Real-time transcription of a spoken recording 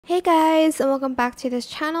Hey guys, and welcome back to this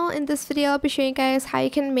channel. In this video I'll be showing you guys how you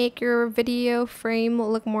can make your video frame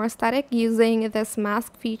look more aesthetic using this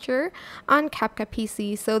mask feature on CapCut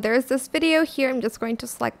PC. So there's this video here. I'm just going to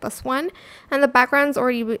select this one, and the background's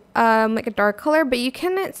already like a dark color, but you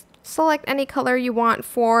can select any color you want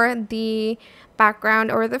for the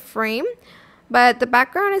background or the frame. But the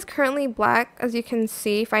background is currently black, as you can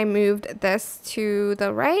see if I moved this to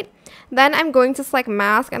the right. Then I'm going to select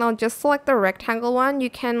mask, and I'll just select the rectangle one. You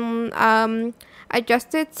can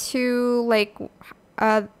adjust it to like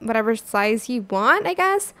whatever size you want, I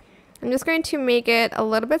guess. I'm just going to make it a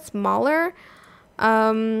little bit smaller. But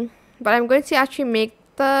I'm going to actually make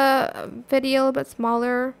the video a little bit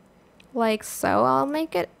smaller, like so. I'll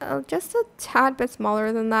make it just a tad bit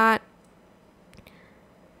smaller than that.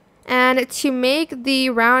 And to make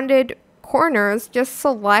the rounded corners, just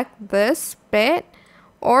select this bit,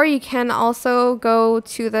 or you can also go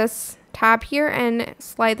to this tab here and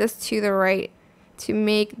slide this to the right to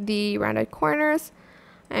make the rounded corners.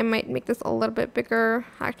 I might make this a little bit bigger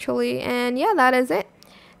actually, and yeah, that is it.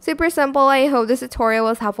 Super simple. I hope this tutorial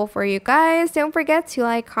was helpful for you guys. Don't forget to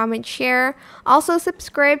like, comment, share. Also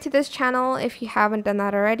subscribe to this channel if you haven't done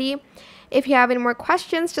that already. If you have any more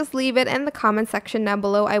questions, just leave it in the comment section down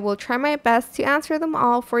below. I will try my best to answer them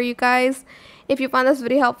all for you guys. If you found this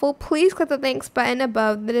video helpful, please click the thanks button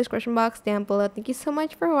above the description box down below. Thank you so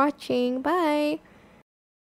much for watching. Bye!